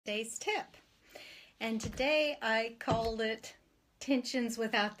Today's tip. And today I called it Tensions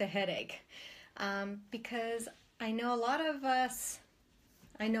Without the Headache because I know a lot of us,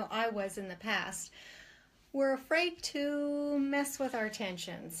 I know I was in the past, we're afraid to mess with our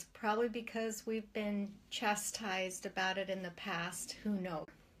tensions, probably because we've been chastised about it in the past, who knows.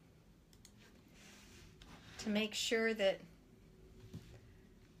 To make sure that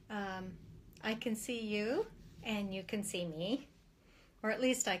I can see you and you can see me, or at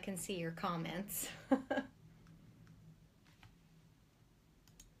least I can see your comments.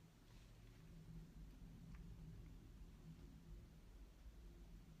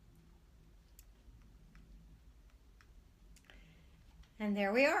 And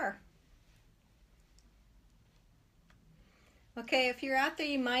there we are. Okay, if you're out there,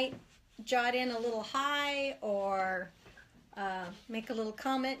 you might jot in a little hi or make a little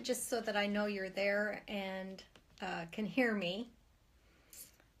comment just so that I know you're there and can hear me.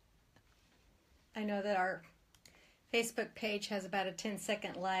 I know that our Facebook page has about a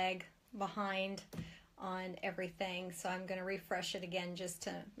 10-second lag behind on everything, so I'm going to refresh it again just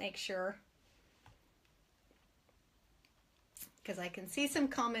to make sure. Because I can see some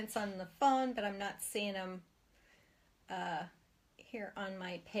comments on the phone, but I'm not seeing them here on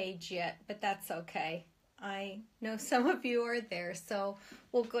my page yet, but that's okay. I know some of you are there, so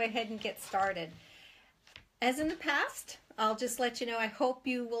we'll go ahead and get started. As in the past, I'll just let you know, I hope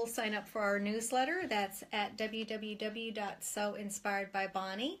you will sign up for our newsletter. That's at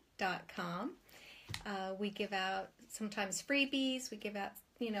www.soinspiredbybonnie.com. We give out sometimes freebies. We give out,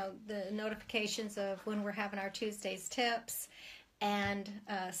 the notifications of when we're having our Tuesdays tips and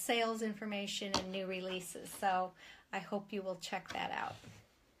sales information and new releases. So I hope you will check that out.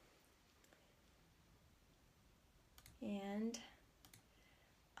 And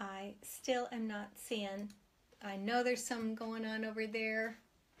I still am not seeing, I know there's some going on over there.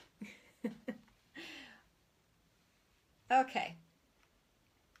 Okay.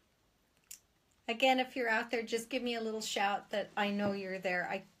 Again, if you're out there, just give me a little shout that I know you're there.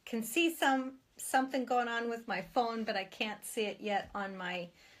 I can see something going on with my phone, but I can't see it yet on my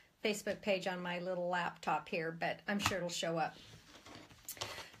Facebook page on my little laptop here, but I'm sure it'll show up.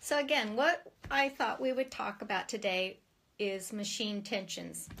 So again, what I thought we would talk about today is machine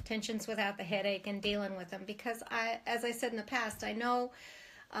tensions without the headache and dealing with them, because as I said in the past, I know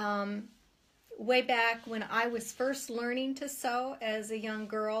way back when I was first learning to sew as a young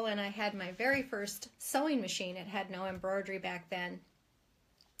girl and I had my very first sewing machine, it had no embroidery back then.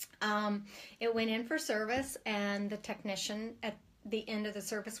 It went in for service, and the technician at the end of the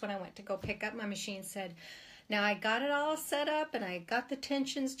service when I went to go pick up my machine said, "Now I got it all set up and I got the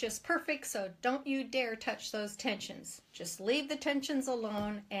tensions just perfect, so don't you dare touch those tensions. Just leave the tensions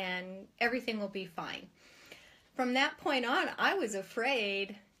alone and everything will be fine." From that point on, I was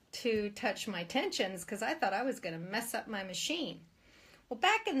afraid to touch my tensions because I thought I was going to mess up my machine. Well,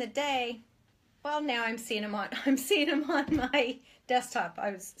 back in the day, well, now I'm seeing them on my desktop.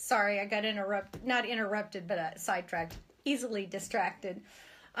 I was sorry, I got not interrupted, but sidetracked, easily distracted.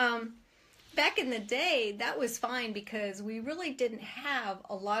 Back in the day, that was fine because we really didn't have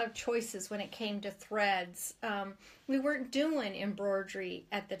a lot of choices when it came to threads. We weren't doing embroidery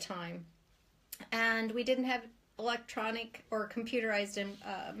at the time, and we didn't have electronic or computerized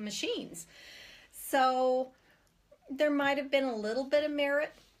machines. So there might have been a little bit of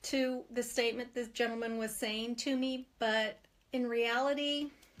merit to the statement this gentleman was saying to me, but in reality,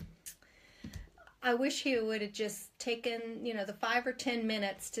 I wish he would have just taken, the 5 or 10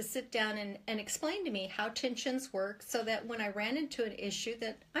 minutes to sit down and explain to me how tensions work, so that when I ran into an issue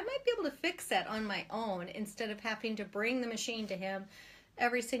that I might be able to fix that on my own instead of having to bring the machine to him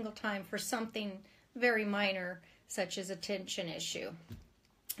every single time for something very minor such as a tension issue.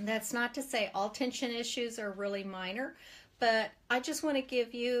 That's not to say all tension issues are really minor, but I just want to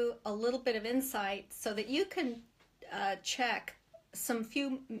give you a little bit of insight so that you can check some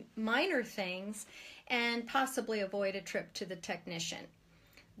few minor things and possibly avoid a trip to the technician.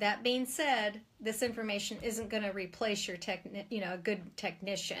 That being said, this information isn't going to replace your a good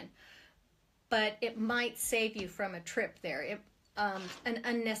technician, but it might save you from a trip there, an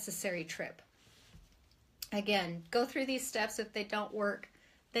unnecessary trip. Again, go through these steps. If they don't work,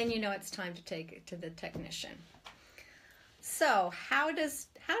 then you know it's time to take it to the technician. So how does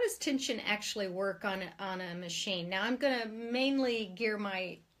tension actually work on a machine? Now I'm going to mainly gear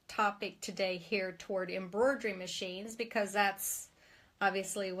my topic today here toward embroidery machines because that's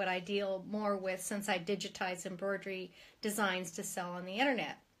obviously what I deal more with since I digitize embroidery designs to sell on the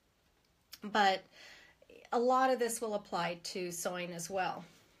internet. But a lot of this will apply to sewing as well.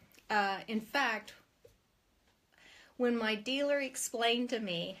 In fact, when my dealer explained to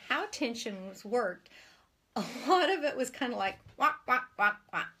me how tension was worked, a lot of it was kind of like, wah, wah, wah,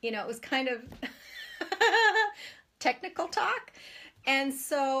 wah. You know, it was kind of technical talk. And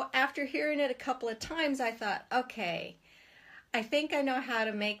so after hearing it a couple of times, I thought, okay, I think I know how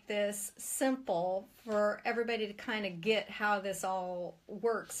to make this simple for everybody to kind of get how this all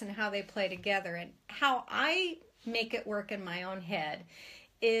works and how they play together. And how I make it work in my own head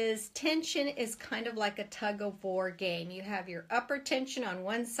is tension is kind of like a tug of war game. You have your upper tension on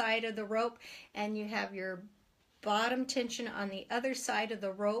one side of the rope and you have your bottom tension on the other side of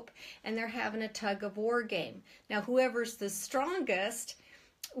the rope, and they're having a tug of war game. Now whoever's the strongest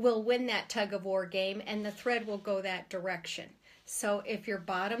will win that tug of war game, and the thread will go that direction. So if your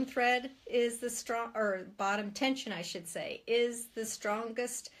bottom thread is the strong, or bottom tension I should say, is the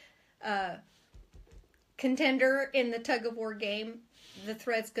strongest contender in the tug of war game, the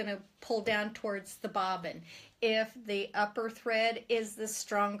thread's going to pull down towards the bobbin. If the upper thread is the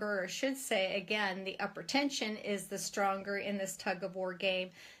stronger, or should say again, the upper tension is the stronger in this tug of war game,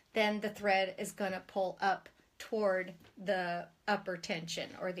 then the thread is going to pull up toward the upper tension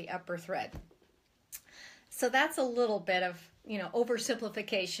or the upper thread. So that's a little bit of, you know,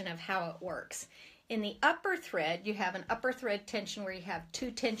 oversimplification of how it works. In the upper thread, you have an upper thread tension where you have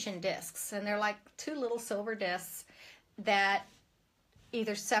two tension discs, and they're like two little silver discs that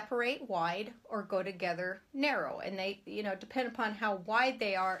either separate wide or go together narrow. And they, you know, depend upon how wide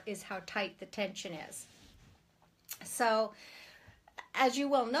they are is how tight the tension is. So as you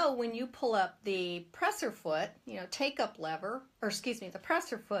well know, when you pull up the presser foot, you know, take up lever, or excuse me, the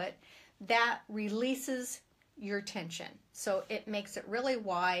presser foot, that releases your tension. So it makes it really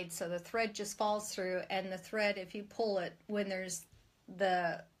wide, so the thread just falls through, and the thread, if you pull it when there's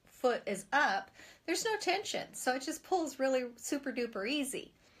the foot is up, there's no tension. So it just pulls really super duper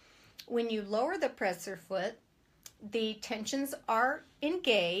easy. When you lower the presser foot, the tensions are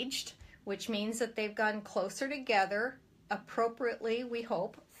engaged, which means that they've gone closer together appropriately, we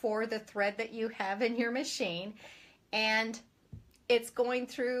hope, for the thread that you have in your machine, and it's going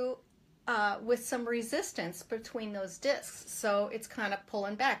through with some resistance between those discs, so it's kind of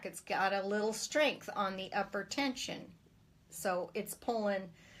pulling back. It's got a little strength on the upper tension, so it's pulling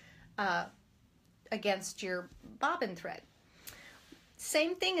against your bobbin thread.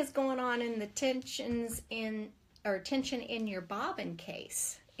 Same thing is going on in the tension in your bobbin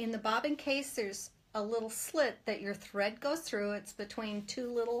case. In the bobbin case, there's a little slit that your thread goes through. It's between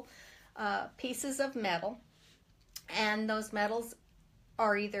two little pieces of metal, and those metals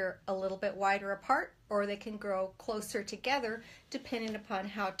are either a little bit wider apart or they can grow closer together depending upon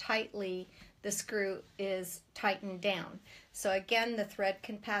how tightly the screw is tightened down. So again, the thread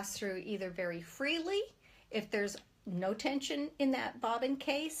can pass through either very freely if there's no tension in that bobbin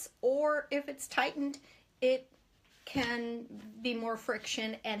case, or if it's tightened, it can be more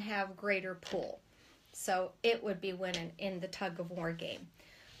friction and have greater pull. So it would be winning in the tug of war game.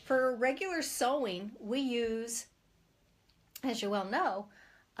 For regular sewing, we use, as you well know,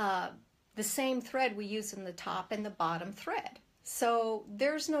 the same thread we use in the top and the bottom thread. So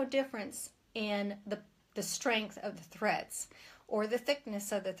there's no difference in the strength of the threads or the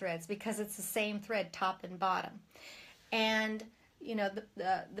thickness of the threads, because it's the same thread top and bottom. And you know,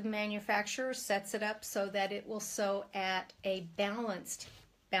 the manufacturer sets it up so that it will sew at a balanced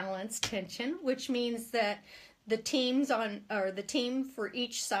tension, which means that the team for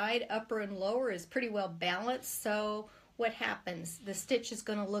each side, upper and lower, is pretty well balanced. So what happens? The stitch is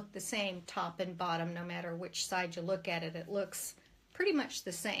going to look the same top and bottom no matter which side you look at it. It looks pretty much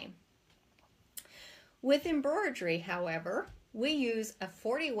the same. With embroidery, however, we use a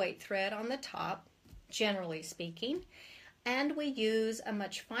 40 weight thread on the top, generally speaking, and we use a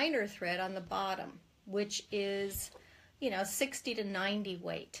much finer thread on the bottom, which is, you know, 60 to 90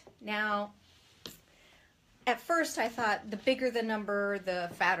 weight. Now, at first I thought the bigger the number, the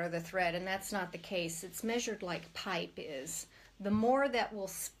fatter the thread, and that's not the case. It's measured like pipe is. The more that will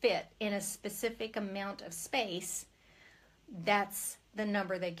fit in a specific amount of space, that's the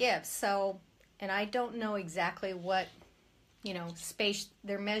number they give. So, and I don't know exactly what, you know, space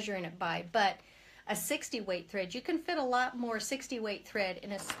they're measuring it by, but a 60 weight thread, you can fit a lot more 60 weight thread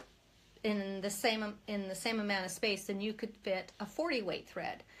in the same amount of space than you could fit a 40 weight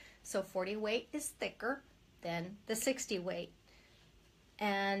thread. So 40 weight is thicker than the 60 weight,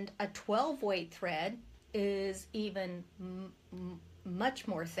 and a 12 weight thread is even much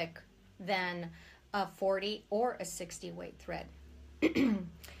more thick than a 40 or a 60 weight thread.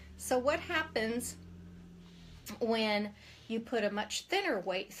 So what happens when you put a much thinner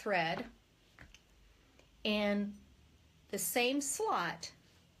weight thread in the same slot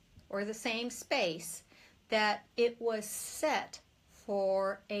or the same space that it was set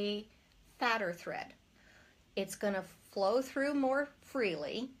for a fatter thread. It's going to flow through more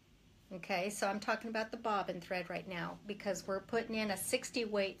freely. Okay, so I'm talking about the bobbin thread right now because we're putting in a 60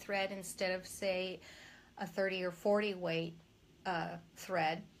 weight thread instead of, say, a 30 or 40 weight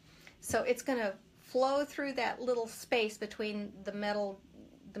thread. So it's going to flow through that little space between the metal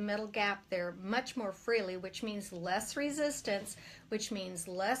gap there much more freely, which means less resistance, which means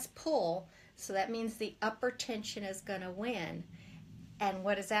less pull. So that means the upper tension is going to win. And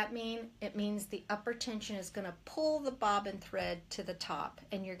what does that mean? It means the upper tension is going to pull the bobbin thread to the top,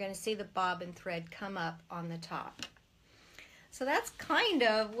 and you're going to see the bobbin thread come up on the top. So that's kind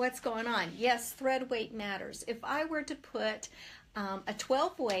of what's going on. Yes, thread weight matters. If I were to put a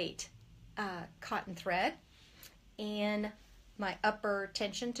 12 weight cotton thread in my upper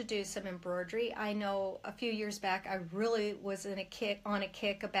tension to do some embroidery, I know a few years back I really was on a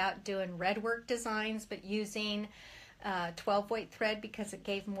kick about doing red work designs, but using 12 weight thread because it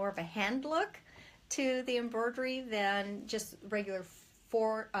gave more of a hand look to the embroidery than just regular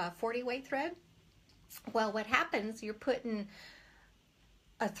 40 weight thread. Well, what happens, you're putting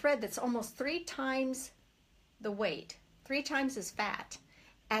a thread that's almost 3 times the weight, 3 times as fat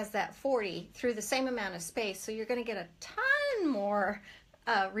as that 40 through the same amount of space. So you're going to get a ton more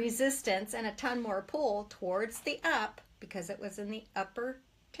resistance and a ton more pull towards the up because it was in the upper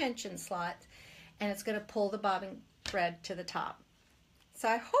tension slot, and it's going to pull the bobbin thread to the top. So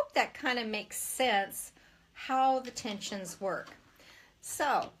I hope that kind of makes sense how the tensions work.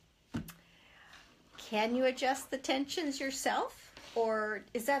 So can you adjust the tensions yourself, or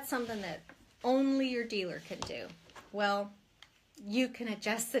is that something that only your dealer can do? Well, you can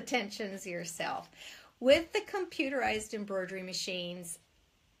adjust the tensions yourself. With the computerized embroidery machines,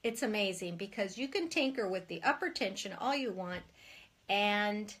 it's amazing because you can tinker with the upper tension all you want,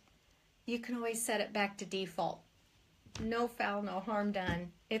 and you can always set it back to default. No foul, no harm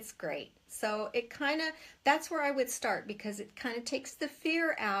done. It's great. So that's where I would start because it kind of takes the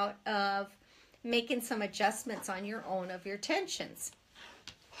fear out of making some adjustments on your own of your tensions.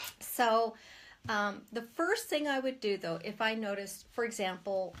 So the first thing I would do, though, if I noticed, for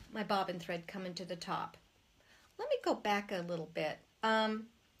example, my bobbin thread coming to the top. Let me go back a little bit. I'm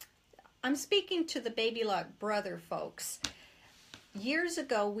speaking to the Baby Lock Brother folks. Years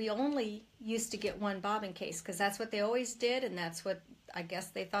ago, we only used to get one bobbin case because that's what they always did, and that's what I guess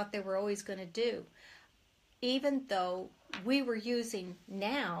they thought they were always going to do. Even though we were using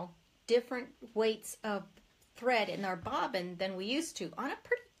now different weights of thread in our bobbin than we used to on a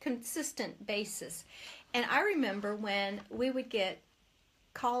pretty consistent basis. And I remember when we would get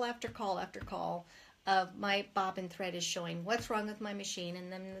call after call after call of my bobbin thread is showing, what's wrong with my machine?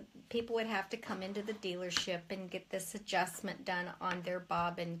 And then people would have to come into the dealership and get this adjustment done on their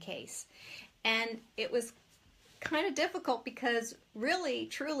bobbin case. And it was kind of difficult because really,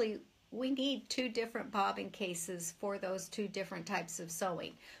 truly, we need 2 different bobbin cases for those 2 different types of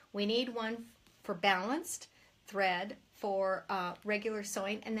sewing. We need one for balanced thread for regular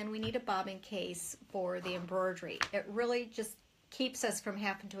sewing, and then we need a bobbin case for the embroidery. It really just keeps us from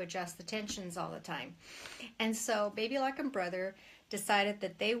having to adjust the tensions all the time. And so Baby Lock and Brother decided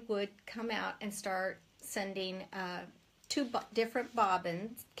that they would come out and start sending 2 different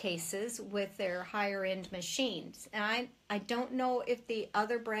bobbin cases with their higher end machines. And I don't know if the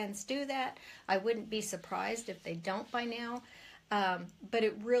other brands do that. I wouldn't be surprised if they don't by now. But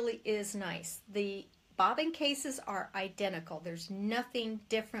it really is nice. The bobbin cases are identical. There's nothing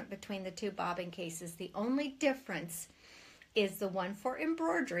different between the 2 bobbin cases. The only difference is the one for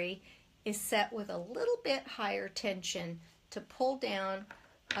embroidery is set with a little bit higher tension to pull down,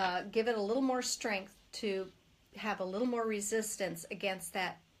 give it a little more strength to have a little more resistance against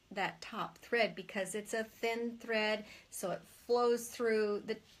that top thread because it's a thin thread, so it flows through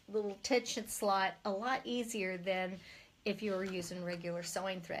the little tension slot a lot easier than if you were using regular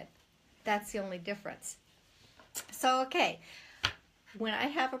sewing thread. That's the only difference. So, okay, when I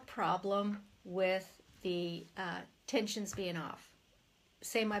have a problem with the tensions being off,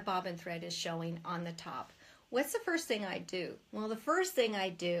 say my bobbin thread is showing on the top, what's the first thing I do? Well, the first thing I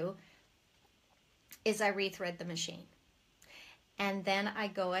do is I rethread the machine. And then I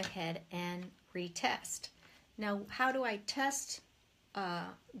go ahead and retest. Now, how do I test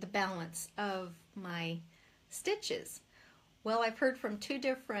the balance of my stitches? Well, I've heard from 2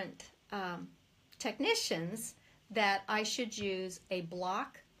 different technicians that I should use a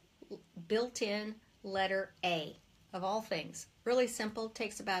block built-in letter A, of all things. Really simple,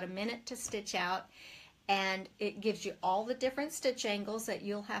 takes about a minute to stitch out, and it gives you all the different stitch angles that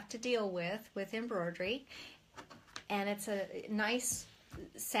you'll have to deal with embroidery. And it's a nice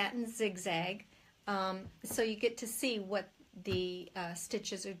satin zigzag So you get to see what the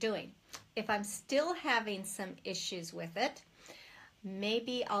stitches are doing. If I'm still having some issues with it,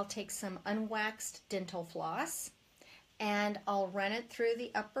 maybe I'll take some unwaxed dental floss and I'll run it through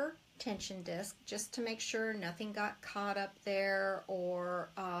the upper tension disc just to make sure nothing got caught up there, or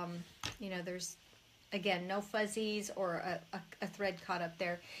there's again no fuzzies or a thread caught up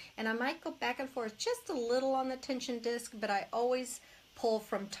there. And I might go back and forth just a little on the tension disc, but I always pull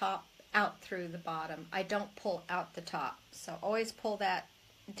from top out through the bottom. I don't pull out the top. So always pull that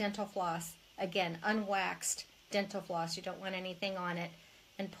dental floss, again unwaxed dental floss, you don't want anything on it,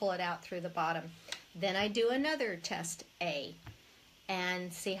 and pull it out through the bottom. Then I do another test A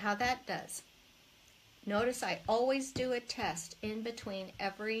and see how that does. Notice I always do a test in between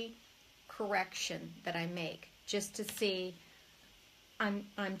every correction that I make, just to see, I'm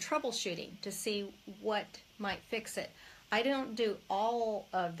troubleshooting to see what might fix it. I don't do all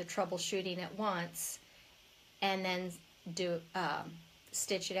of the troubleshooting at once and then do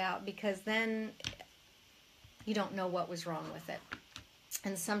stitch it out, because then you don't know what was wrong with it.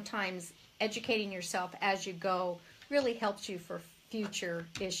 And sometimes educating yourself as you go really helps you for future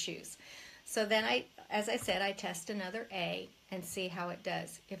issues. So then as I said, I test another A and see how it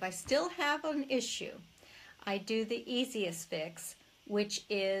does. If I still have an issue, I do the easiest fix, which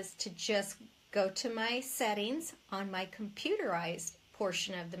is to just go to my settings on my computerized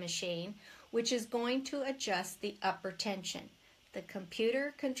portion of the machine, which is going to adjust the upper tension. The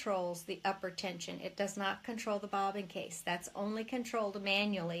computer controls the upper tension. It does not control the bobbin case. That's only controlled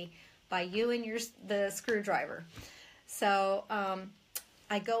manually by you and the screwdriver. So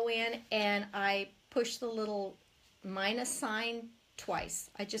I go in and I push the little minus sign twice.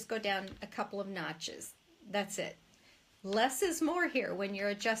 I just go down a couple of notches. That's it. Less is more here when you're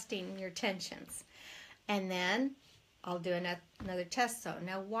adjusting your tensions. And then I'll do another test zone.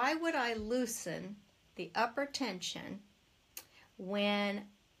 Now, why would I loosen the upper tension when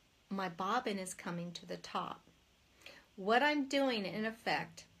my bobbin is coming to the top? What I'm doing in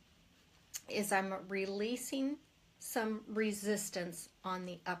effect is I'm releasing some resistance on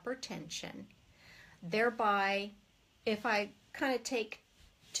the upper tension. Thereby, if I kind of take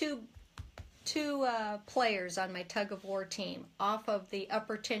two players on my tug of war team off of the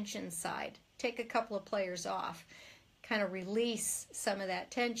upper tension side, take a couple of players off, kind of release some of that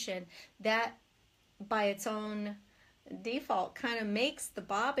tension, that by its own default kind of makes the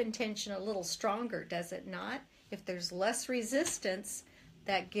bobbin tension a little stronger, does it not? If there's less resistance,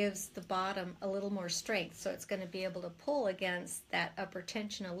 that gives the bottom a little more strength, so it's going to be able to pull against that upper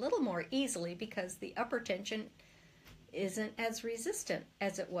tension a little more easily, because the upper tension isn't as resistant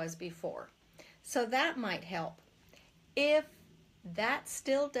as it was before. So that might help. If that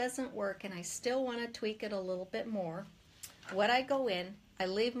still doesn't work and I still want to tweak it a little bit more, what I go in, I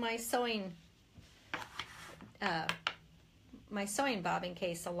leave my sewing bobbin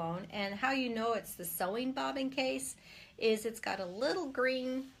case alone. And how you know it's the sewing bobbin case is it's got a little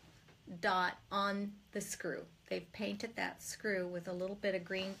green dot on the screw. They've painted that screw with a little bit of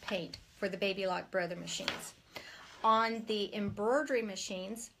green paint for the Baby Lock Brother machines. On the embroidery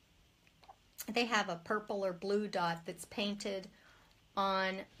machines, they have a purple or blue dot that's painted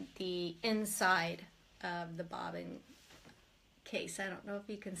on the inside of the bobbin case. I don't know if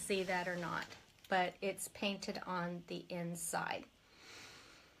you can see that or not, but it's painted on the inside.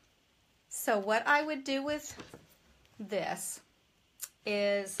 So what I would do with this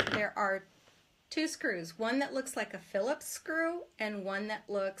is there are two screws, one that looks like a Phillips screw and one that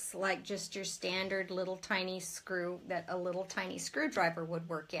looks like just your standard little tiny screw that a little tiny screwdriver would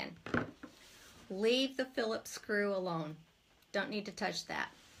work in. Leave the Phillips screw alone. Don't need to touch that.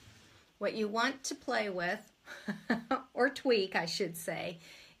 What you want to play with, or tweak I should say,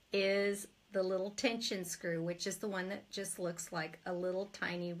 is the little tension screw, which is the one that just looks like a little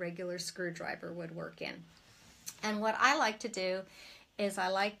tiny regular screwdriver would work in. And what I like to do is I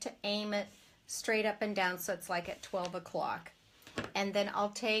like to aim it straight up and down, so it's like at 12 o'clock. And then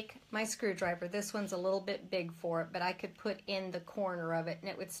I'll take my screwdriver. This one's a little bit big for it, but I could put in the corner of it and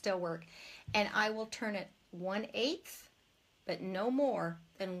it would still work. And I will turn it 1/8, but no more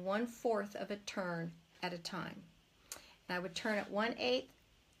than 1/4 of a turn at a time. And I would turn it 1/8,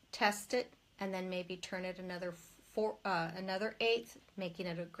 test it, and then maybe turn it another 1/8, making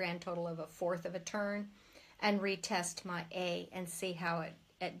it a grand total of 1/4 of a turn, and retest my A and see how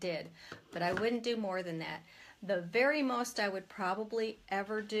it did. But I wouldn't do more than that. The very most I would probably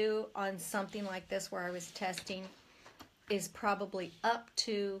ever do on something like this where I was testing is probably up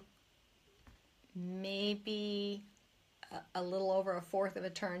to maybe a little over 1/4 of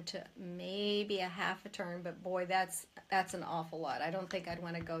a turn to maybe a 1/2 a turn, but boy, that's an awful lot. I don't think I'd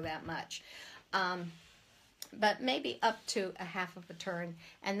want to go that much. But maybe up to a half of a turn.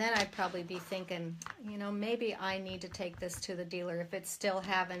 And then I'd probably be thinking, you know, maybe I need to take this to the dealer. If it's still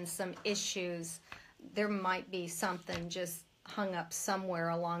having some issues, there might be something just hung up somewhere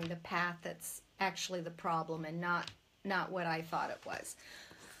along the path that's actually the problem and not what I thought it was.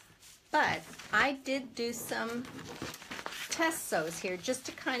 But I did do some test sews here just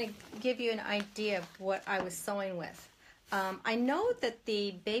to kind of give you an idea of what I was sewing with. I know that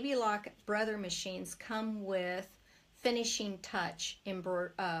the Baby Lock Brother machines come with finishing touch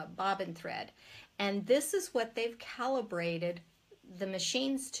bobbin thread, and this is what they've calibrated the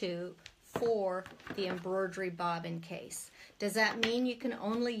machines to for the embroidery bobbin case. Does that mean you can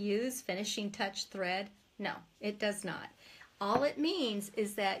only use finishing touch thread? No, it does not. All it means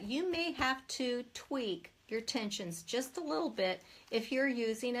is that you may have to tweak your tensions just a little bit if you're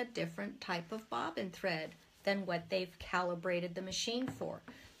using a different type of bobbin thread than what they've calibrated the machine for.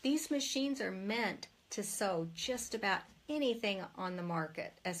 These machines are meant to sew just about anything on the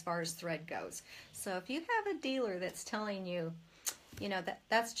market as far as thread goes. So if you have a dealer that's telling you, you know,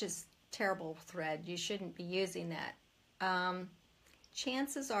 that's just terrible thread, you shouldn't be using that.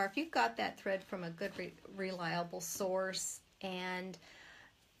 Chances are, if you've got that thread from a good, reliable source, and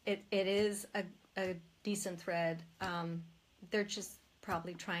it is a decent thread, they're just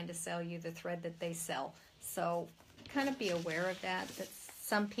probably trying to sell you the thread that they sell. So kind of be aware of that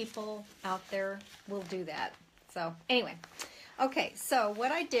some people out there will do that. So anyway, okay, so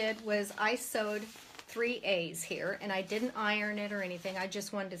what I did was I sewed 3 A's here, and I didn't iron it or anything. I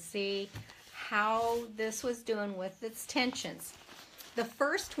just wanted to see how this was doing with its tensions. The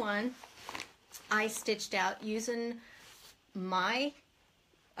first one I stitched out using my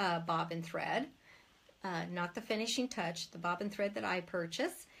bobbin thread, not the finishing touch, the bobbin thread that I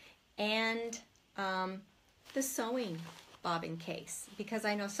purchased, and the sewing bobbin case, because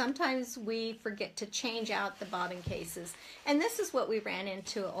I know sometimes we forget to change out the bobbin cases, and this is what we ran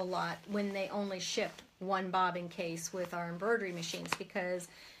into a lot when they only shipped one bobbin case with our embroidery machines, because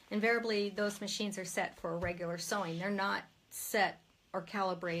invariably those machines are set for regular sewing. They're not set or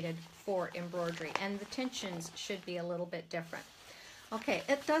calibrated for embroidery, and the tensions should be a little bit different. Okay,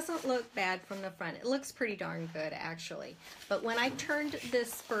 it doesn't look bad from the front. It looks pretty darn good, actually. But when I turned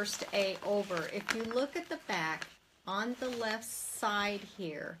this first A over, if you look at the back, on the left side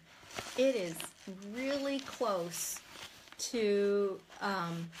here, it is really close to, let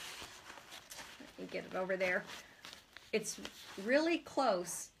me get it over there. It's really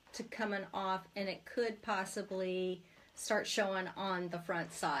close to coming off, and it could possibly start showing on the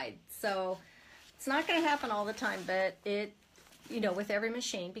front side. So it's not going to happen all the time, but it, you know, with every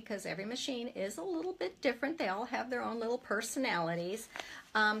machine, because every machine is a little bit different. They all have their own little personalities.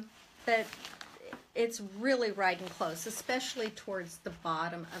 But it's really riding close, especially towards the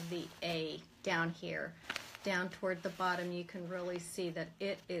bottom of the A down here. Down toward the bottom, you can really see that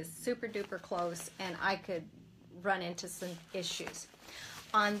it is super duper close, and I could run into some issues.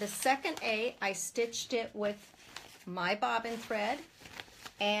 On the second A, I stitched it with my bobbin thread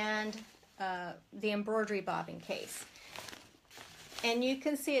and the embroidery bobbin case. And you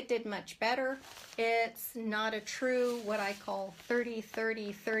can see it did much better. It's not a true, what I call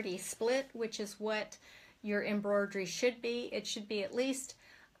 30-30-30 split, which is what your embroidery should be. It should be at least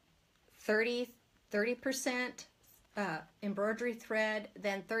 30% embroidery thread,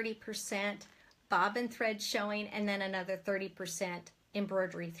 then 30% bobbin thread showing, and then another 30%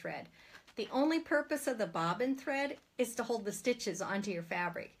 embroidery thread. The only purpose of the bobbin thread is to hold the stitches onto your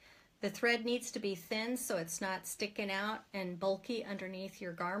fabric. The thread needs to be thin so it's not sticking out and bulky underneath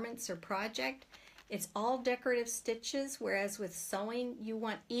your garments or project. It's all decorative stitches, whereas with sewing, you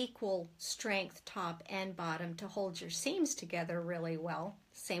want equal strength top and bottom to hold your seams together really well.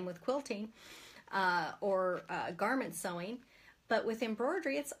 Same with quilting or garment sewing. But with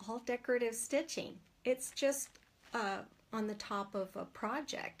embroidery, it's all decorative stitching. It's just on the top of a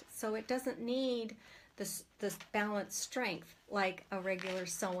project. So it doesn't need this balanced strength like a regular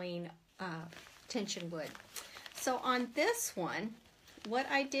sewing tension would. So on this one, what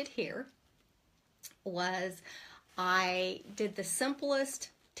I did here was I did the simplest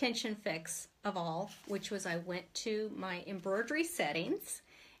tension fix of all, which was I went to my embroidery settings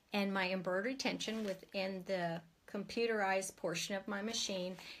and my embroidery tension within the computerized portion of my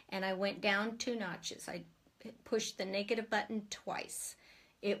machine, and I went down 2 notches. I pushed the negative button twice.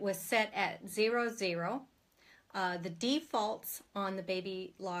 It was set at 0-0. The defaults on the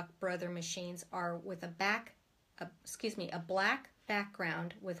Baby Lock Brother machines are with a black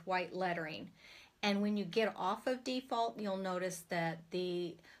background with white lettering. And when you get off of default, you'll notice that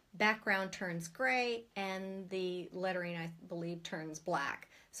the background turns gray and the lettering, I believe, turns black.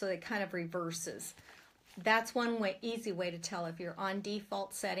 So it kind of reverses. That's one way, easy way to tell if you're on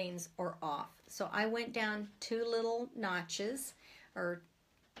default settings or off. So I went down 2 little notches, or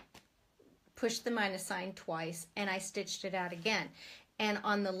pushed the minus sign twice, and I stitched it out again. And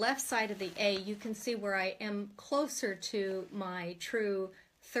on the left side of the A, you can see where I am closer to my true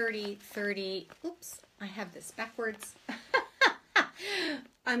 30-30. Oops, I have this backwards.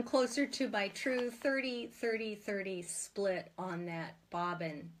 I'm closer to my true 30-30-30 split on that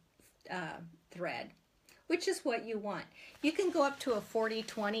bobbin thread, which is what you want. You can go up to a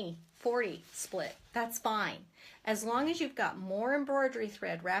 40-20-40 split. That's fine. As long as you've got more embroidery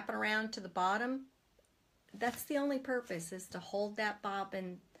thread wrapping around to the bottom, that's the only purpose, is to hold that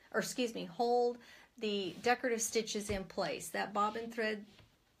bobbin, or excuse me, hold the decorative stitches in place. That bobbin thread,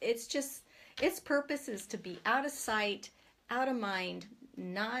 it's just, its purpose is to be out of sight, out of mind,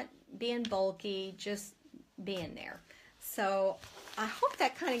 not being bulky, just being there. So I hope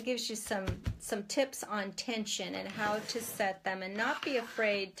that kind of gives you some tips on tension and how to set them, and not be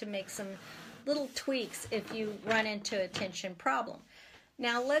afraid to make some little tweaks if you run into a tension problem.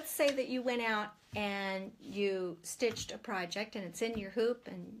 Now let's say that you went out and you stitched a project and it's in your hoop,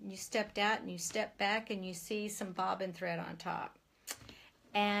 and you stepped out and you step back and you see some bobbin thread on top,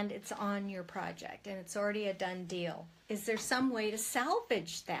 and it's on your project and it's already a done deal. Is there some way to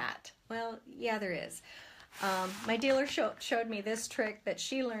salvage that? Well, yeah, there is. My dealer showed me this trick that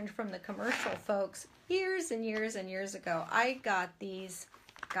she learned from the commercial folks years and years and years ago. I got these,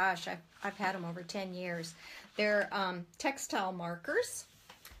 gosh, I've had them over 10 years. They're textile markers.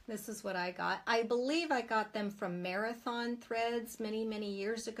 This is what I got. I believe I got them from Marathon Threads many, many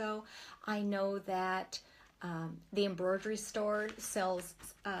years ago. I know that the embroidery store sells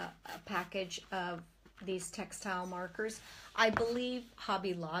a package of these textile markers. I believe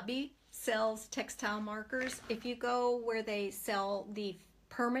Hobby Lobby sells textile markers. If you go where they sell the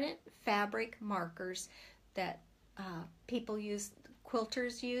permanent fabric markers that people use,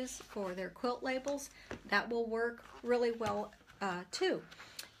 quilters use for their quilt labels, that will work really well too.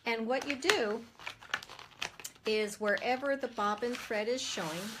 And what you do is, wherever the bobbin thread is showing,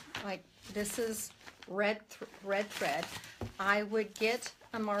 like this is red thread, I would get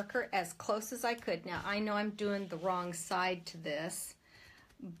a marker as close as I could. Now I know I'm doing the wrong side to this,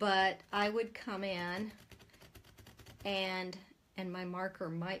 but I would come in, and my marker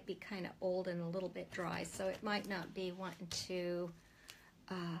might be kind of old and a little bit dry, so it might not be wanting to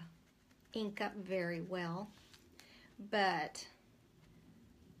ink up very well, but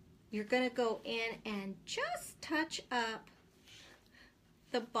you're going to go in and just touch up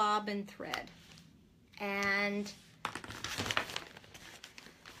the bobbin thread. And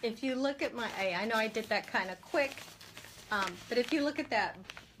if you look at my A, I know I did that kind of quick, but if you look at that,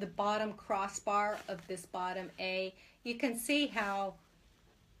 the bottom crossbar of this bottom A, you can see how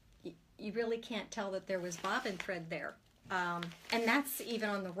you really can't tell that there was bobbin thread there. And that's even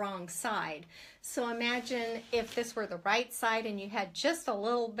on the wrong side. So imagine if this were the right side and you had just a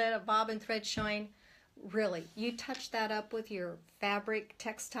little bit of bobbin thread showing. Really, you touch that up with your fabric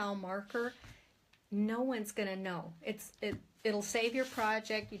textile marker, no one's going to know. It'll save your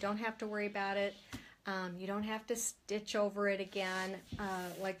project. You don't have to worry about it. You don't have to stitch over it again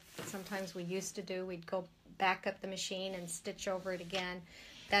like sometimes we used to do. We'd go back up the machine and stitch over it again.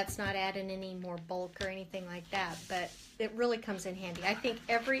 That's not adding any more bulk or anything like that, but it really comes in handy. I think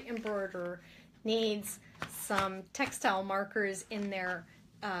every embroiderer needs some textile markers in their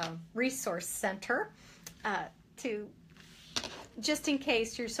resource center to, just in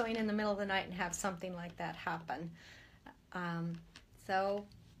case you're sewing in the middle of the night and have something like that happen. So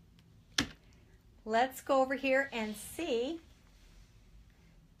let's go over here and see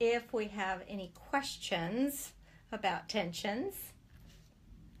if we have any questions about tensions.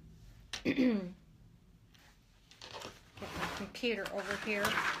 Get my computer over here.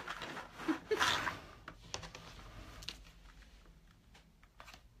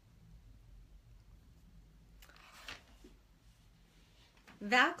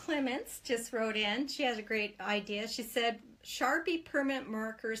 Val Clements just wrote in. She has a great idea. She said, Sharpie permanent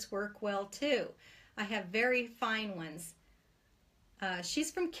markers work well too. I have very fine ones. She's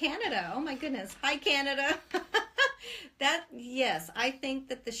from Canada. Oh my goodness. Hi, Canada. Yes, I think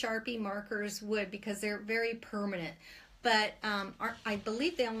that the Sharpie markers would, because they're very permanent. But I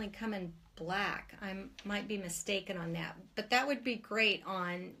believe they only come in black. I might be mistaken on that. But that would be great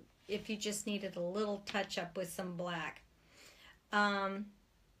on if you just needed a little touch up with some black.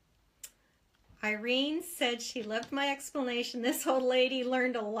 Irene said she loved my explanation. This old lady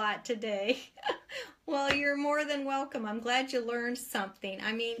learned a lot today. Well, you're more than welcome. I'm glad you learned something.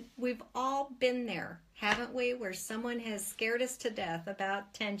 I mean, we've all been there, haven't we? Where someone has scared us to death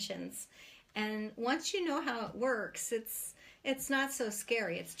about tensions. And once you know how it works, it's not so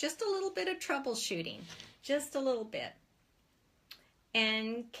scary. It's just a little bit of troubleshooting, just a little bit.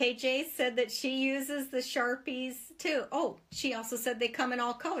 And KJ said that she uses the Sharpies too. Oh, she also said they come in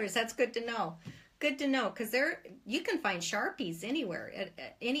all colors. That's good to know. Good to know, because you can find Sharpies anywhere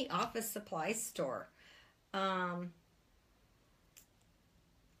at any office supply store. Oh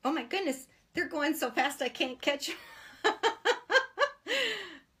my goodness, they're going so fast I can't catch them.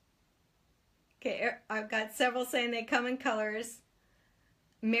 Okay, I've got several saying they come in colors.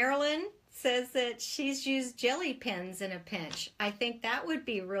 Marilyn says that she's used jelly pens in a pinch. I think that would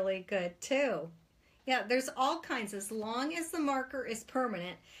be really good too. Yeah, there's all kinds, as long as the marker is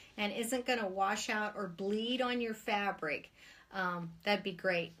permanent and isn't going to wash out or bleed on your fabric. That'd be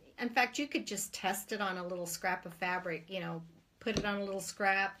great. In fact, you could just test it on a little scrap of fabric, put it on a little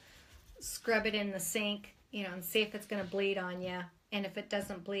scrap, scrub it in the sink, and see if it's going to bleed on you. And if it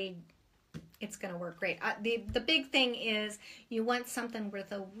doesn't bleed, it's going to work great. The big thing is you want something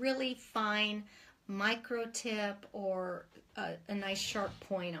with a really fine micro tip or a nice sharp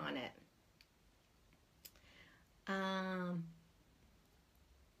point on it.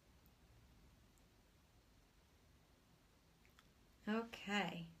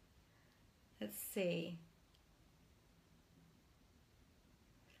 Okay, let's see.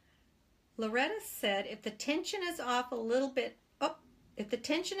 Loretta said if the tension is off a little bit, but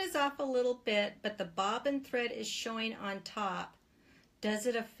the bobbin thread is showing on top, does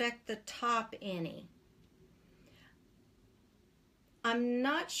it affect the top any? I'm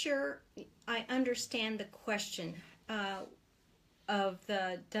not sure I understand the question of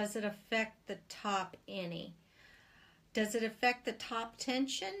does it affect the top any? Does it affect the top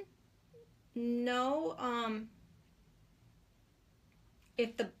tension? No.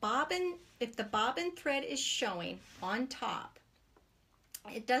 If the bobbin thread is showing on top,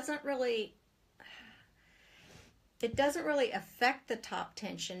 it doesn't really affect the top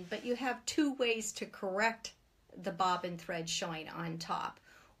tension, but you have two ways to correct the bobbin thread showing on top.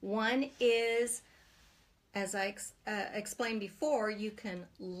 One is, as I explained before, you can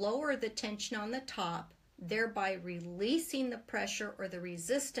lower the tension on the top, thereby releasing the pressure or the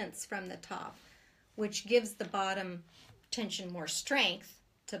resistance from the top, which gives the bottom tension more strength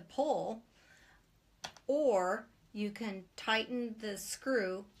to pull. Or you can tighten the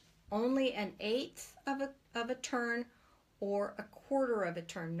screw only 1/8 of a turn or 1/4 of a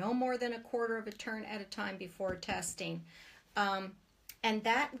turn, no more than 1/4 of a turn at a time before testing. And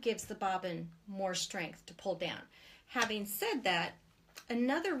that gives the bobbin more strength to pull down. Having said that,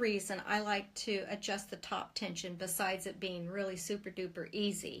 another reason I like to adjust the top tension, besides it being really super duper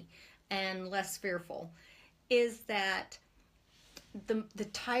easy and less fearful, is that the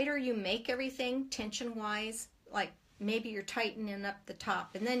tighter you make everything tension wise, like maybe you're tightening up the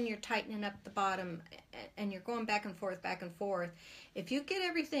top and then you're tightening up the bottom and you're going back and forth. If you get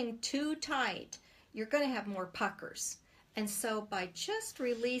everything too tight, you're going to have more puckers. And so by just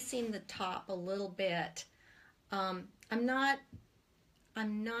releasing the top a little bit, I'm not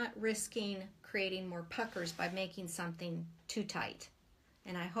risking creating more puckers by making something too tight.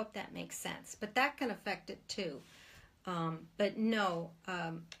 And I hope that makes sense. But that can affect it too. But no,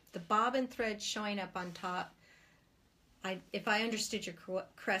 the bobbin thread showing up on top, if I understood your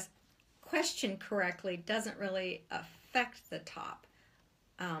question correctly, doesn't really affect the top.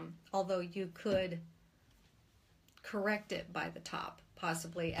 Although you could correct it by the top,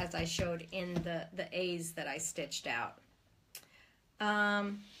 possibly, as I showed in the A's that I stitched out.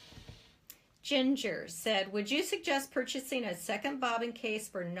 Ginger said, would you suggest purchasing a second bobbin case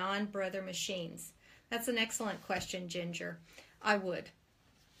for non-Brother machines? That's an excellent question, Ginger. I would.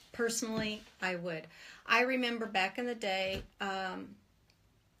 Personally, I would. I remember back in the day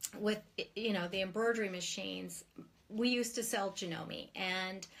with, the embroidery machines, we used to sell Janome,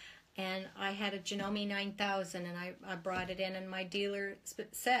 and I had a Janome 9000, and I brought it in, and my dealer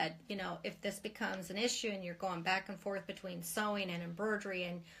said, if this becomes an issue and you're going back and forth between sewing and embroidery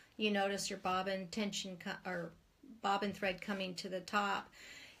and you notice your bobbin tension or bobbin thread coming to the top,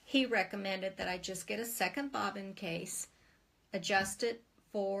 he recommended that I just get a second bobbin case, adjust it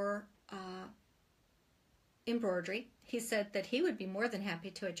for embroidery. He said that he would be more than happy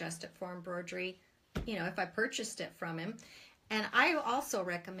to adjust it for embroidery, if I purchased it from him. And I also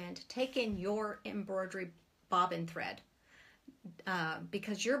recommend taking your embroidery bobbin thread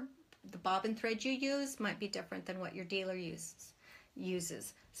because the bobbin thread you use might be different than what your dealer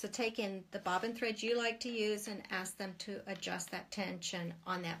uses. So take in the bobbin thread you like to use and ask them to adjust that tension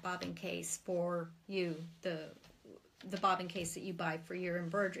on that bobbin case for you, the the bobbin case that you buy for your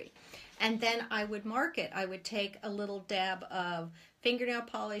embroidery. And then I would mark it. I would take a little dab of fingernail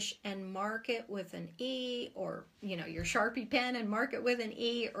polish and mark it with an E, or your Sharpie pen and mark it with an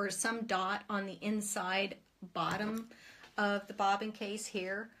E, or some dot on the inside bottom of the bobbin case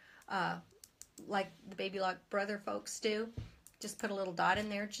here, like the Baby Lock Brother folks do. Just put a little dot in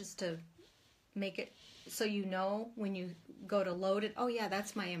there just to make it so when you go to load it, oh yeah,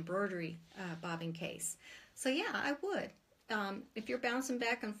 that's my embroidery bobbin case. So yeah, I would. If you're bouncing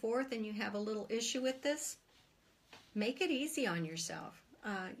back and forth and you have a little issue with this, make it easy on yourself.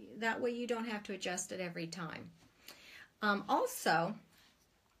 That way you don't have to adjust it every time. Also,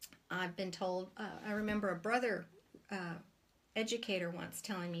 I've been told, I remember a brother educator once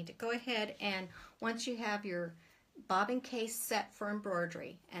telling me to go ahead and once you have your bobbin case set for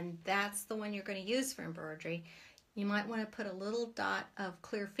embroidery, and that's the one you're going to use for embroidery, you might want to put a little dot of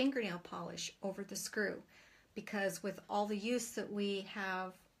clear fingernail polish over the screw, because with all the use that we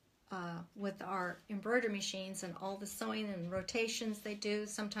have with our embroidery machines and all the sewing and rotations they do,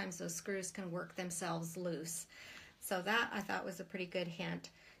 sometimes those screws can work themselves loose. So that I thought was a pretty good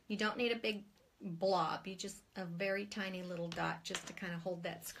hint. You don't need a big blob, you just a very tiny little dot just to kind of hold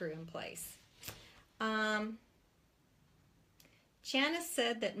that screw in place. Janice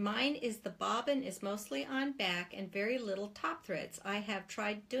said that mine is the bobbin is mostly on back and very little top threads. I have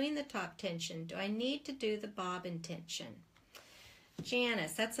tried doing the top tension. Do I need to do the bobbin tension?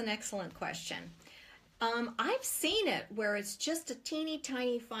 Janice, that's an excellent question. I've seen it where it's just a teeny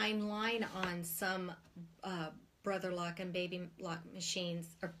tiny fine line on some Brother Lock and Baby Lock machines,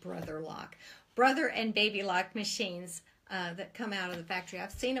 or Brother and Baby Lock machines that come out of the factory.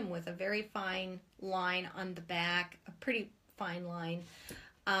 I've seen them with a very fine line on the back, a pretty fine line.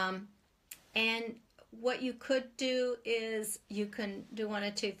 And what you could do is you can do one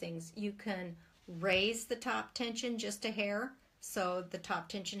of two things. You can raise the top tension just a hair, so the top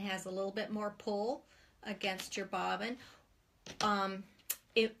tension has a little bit more pull against your bobbin,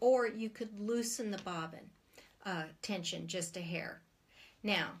 or you could loosen the bobbin tension just a hair.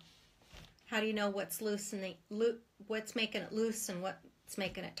 Now, how do you know what's what's making it loose and what's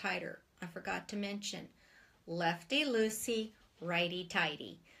making it tighter? I forgot to mention lefty loosey, righty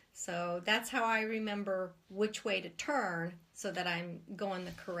tighty. So that's how I remember which way to turn so that I'm going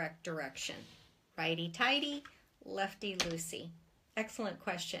the correct direction. Righty tighty, lefty loosey. Excellent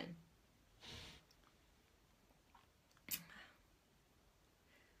question.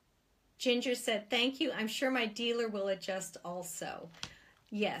 Ginger said, thank you. I'm sure my dealer will adjust also.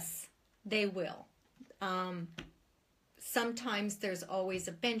 Yes, they will. Sometimes there's always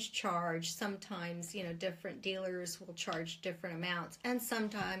a bench charge. Sometimes, different dealers will charge different amounts. And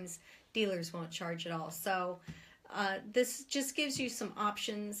sometimes dealers won't charge at all. So this just gives you some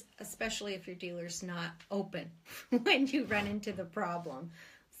options, especially if your dealer's not open when you run into the problem.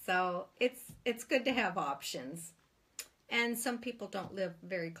 So it's good to have options. And some people don't live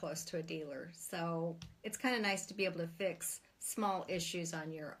very close to a dealer. So it's kind of nice to be able to fix small issues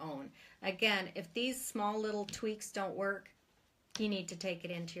on your own. Again, if these small little tweaks don't work, you need to take it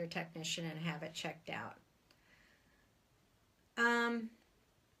into your technician and have it checked out.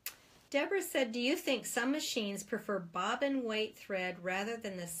 Deborah said, do you think some machines prefer bobbin weight thread rather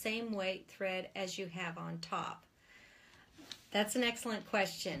than the same weight thread as you have on top? That's an excellent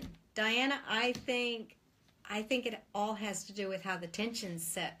question. Diana, I think it all has to do with how the tension's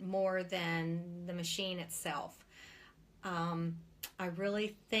set more than the machine itself. I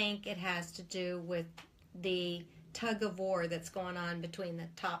really think it has to do with the tug of war that's going on between the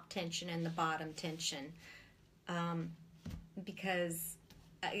top tension and the bottom tension. Because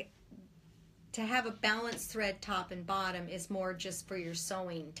to have a balanced thread top and bottom is more just for your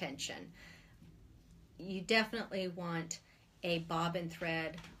sewing tension. You definitely want a bobbin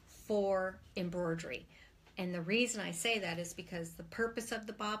thread for embroidery. And the reason I say that is because the purpose of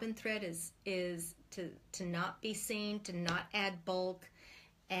the bobbin thread is to not be seen, to not add bulk,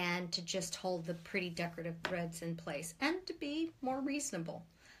 and to just hold the pretty decorative threads in place, and to be more reasonable.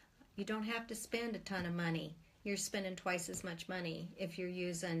 You don't have to spend a ton of money. You're spending twice as much money if you're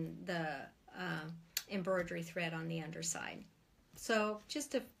using the embroidery thread on the underside. So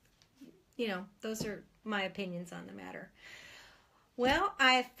just those are my opinions on the matter. Well,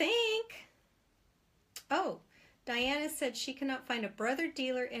 I think... Oh, Diana said she cannot find a Brother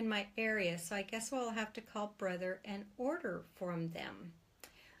dealer in my area, so I guess we'll have to call Brother and order from them.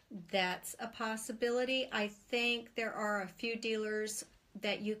 That's a possibility. I think there are a few dealers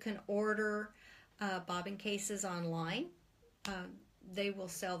that you can order bobbin cases online. They will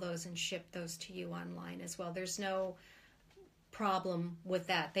sell those and ship those to you online as well. There's no problem with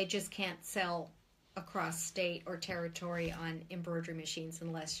that. They just can't sell across state or territory on embroidery machines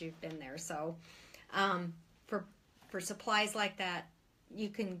unless you've been there. So for supplies like that, you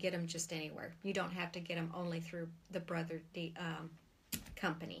can get them just anywhere. You don't have to get them only through the Brotherly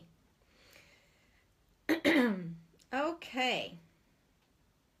company. Okay.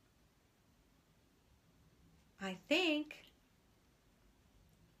 I think,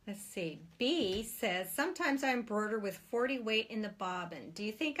 let's see, B says, sometimes I embroider with 40 weight in the bobbin. Do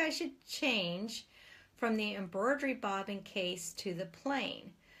you think I should change from the embroidery bobbin case to the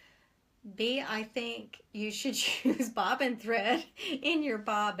plain? B, I think you should use bobbin thread in your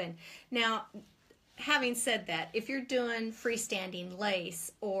bobbin. Now, having said that, if you're doing freestanding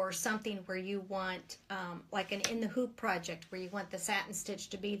lace or something where you want, like an in the hoop project where you want the satin stitch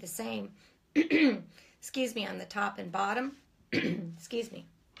to be the same, excuse me, on the top and bottom, excuse me.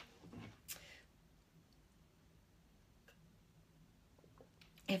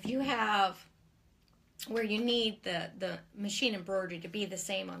 If you have where you need the machine embroidery to be the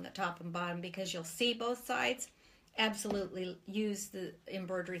same on the top and bottom because you'll see both sides, absolutely use the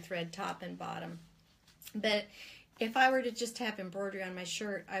embroidery thread top and bottom. But if I were to just have embroidery on my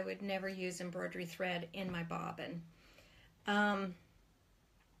shirt, I would never use embroidery thread in my bobbin.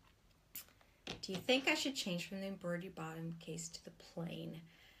 Do you think I should change from the embroidery bottom case to the plain?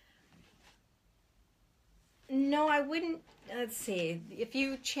 No, I wouldn't. Let's see. If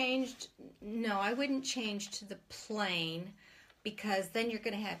you changed, no, I wouldn't change to the plain because then you're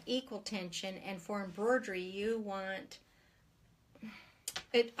going to have equal tension. And for embroidery, you want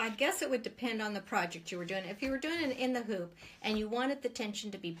it. I guess it would depend on the project you were doing. If you were doing it in the hoop and you wanted the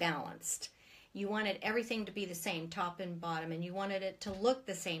tension to be balanced, you wanted everything to be the same top and bottom, and you wanted it to look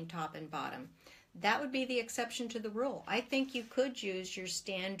the same top and bottom, that would be the exception to the rule. I think you could use your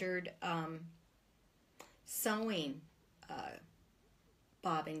standard sewing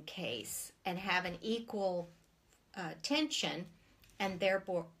bobbin case and have an equal tension, and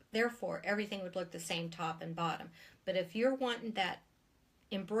therefore everything would look the same top and bottom. But if you're wanting that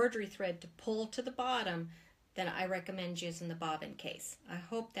embroidery thread to pull to the bottom, then I recommend using the bobbin case. I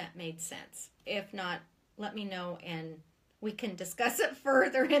hope that made sense. If not, let me know and we can discuss it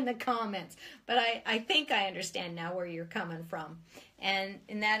further in the comments. But I think I understand now where you're coming from. And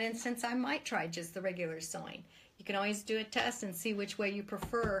in that instance, I might try just the regular sewing. You can always do a test and see which way you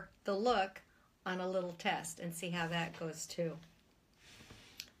prefer the look on a little test and see how that goes too.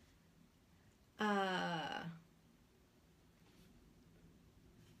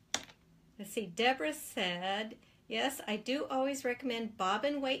 Let's see, Deborah said, yes, I do always recommend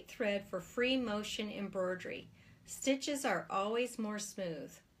bobbin weight thread for free motion embroidery. Stitches are always more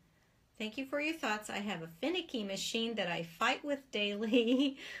smooth. Thank you for your thoughts. I have a finicky machine that I fight with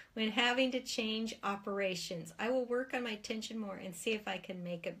daily when having to change operations. I will work on my tension more and see if I can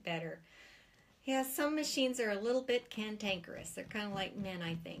make it better. Yeah, some machines are a little bit cantankerous. They're kind of like men,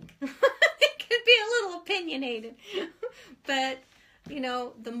 I think. They could be a little opinionated. But, you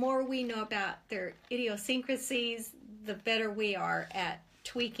know, the more we know about their idiosyncrasies, the better we are at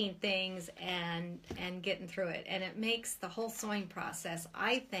tweaking things and getting through it. And it makes the whole sewing process,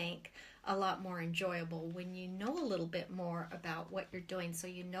 I think, a lot more enjoyable when you know a little bit more about what you're doing, so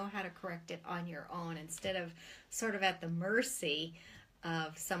you know how to correct it on your own instead of sort of at the mercy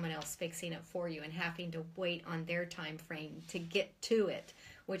of someone else fixing it for you and having to wait on their time frame to get to it,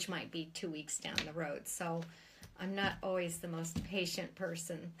 which might be 2 weeks down the road. So I'm not always the most patient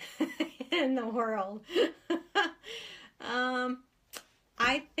person in the world.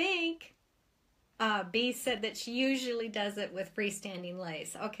 I think B said that she usually does it with freestanding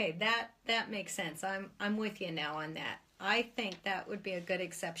lace. Okay, that makes sense. I'm with you now on that. I think that would be a good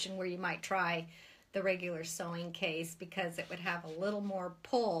exception where you might try the regular sewing case because it would have a little more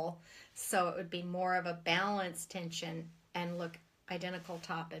pull, so it would be more of a balanced tension and look identical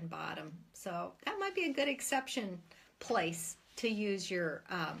top and bottom. So that might be a good exception place to use your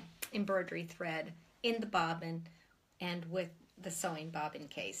embroidery thread in the bobbin and with the sewing bobbin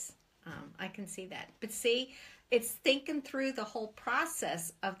case. I can see that. But see, it's thinking through the whole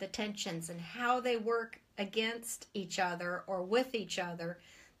process of the tensions and how they work against each other or with each other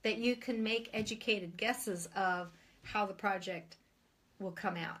that you can make educated guesses of how the project will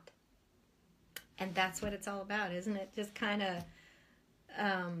come out. And that's what it's all about, isn't it? Just kind of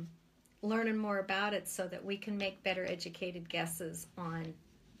learning more about it so that we can make better educated guesses on,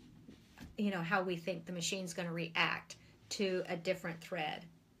 you know, how we think the machine's going to react to a different thread,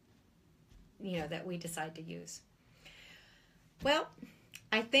 you know, that we decide to use. Well,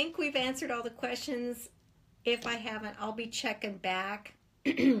 I think we've answered all the questions. If I haven't, I'll be checking back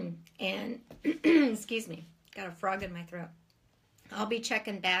and excuse me, got a frog in my throat. I'll be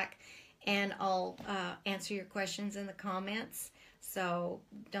checking back and I'll answer your questions in the comments. So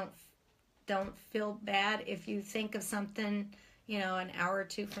don't feel bad if you think of something, an hour or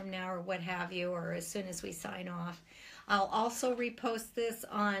two from now or what have you, or as soon as we sign off. I'll also repost this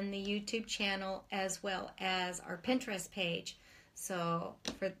on the YouTube channel as well as our Pinterest page. So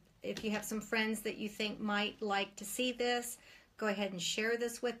if you have some friends that you think might like to see this, go ahead and share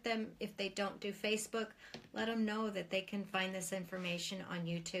this with them. If they don't do Facebook, let them know that they can find this information on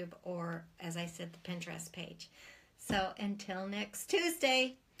YouTube or, as I said, the Pinterest page. So until next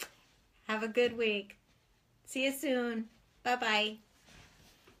Tuesday, have a good week. See you soon. Bye-bye.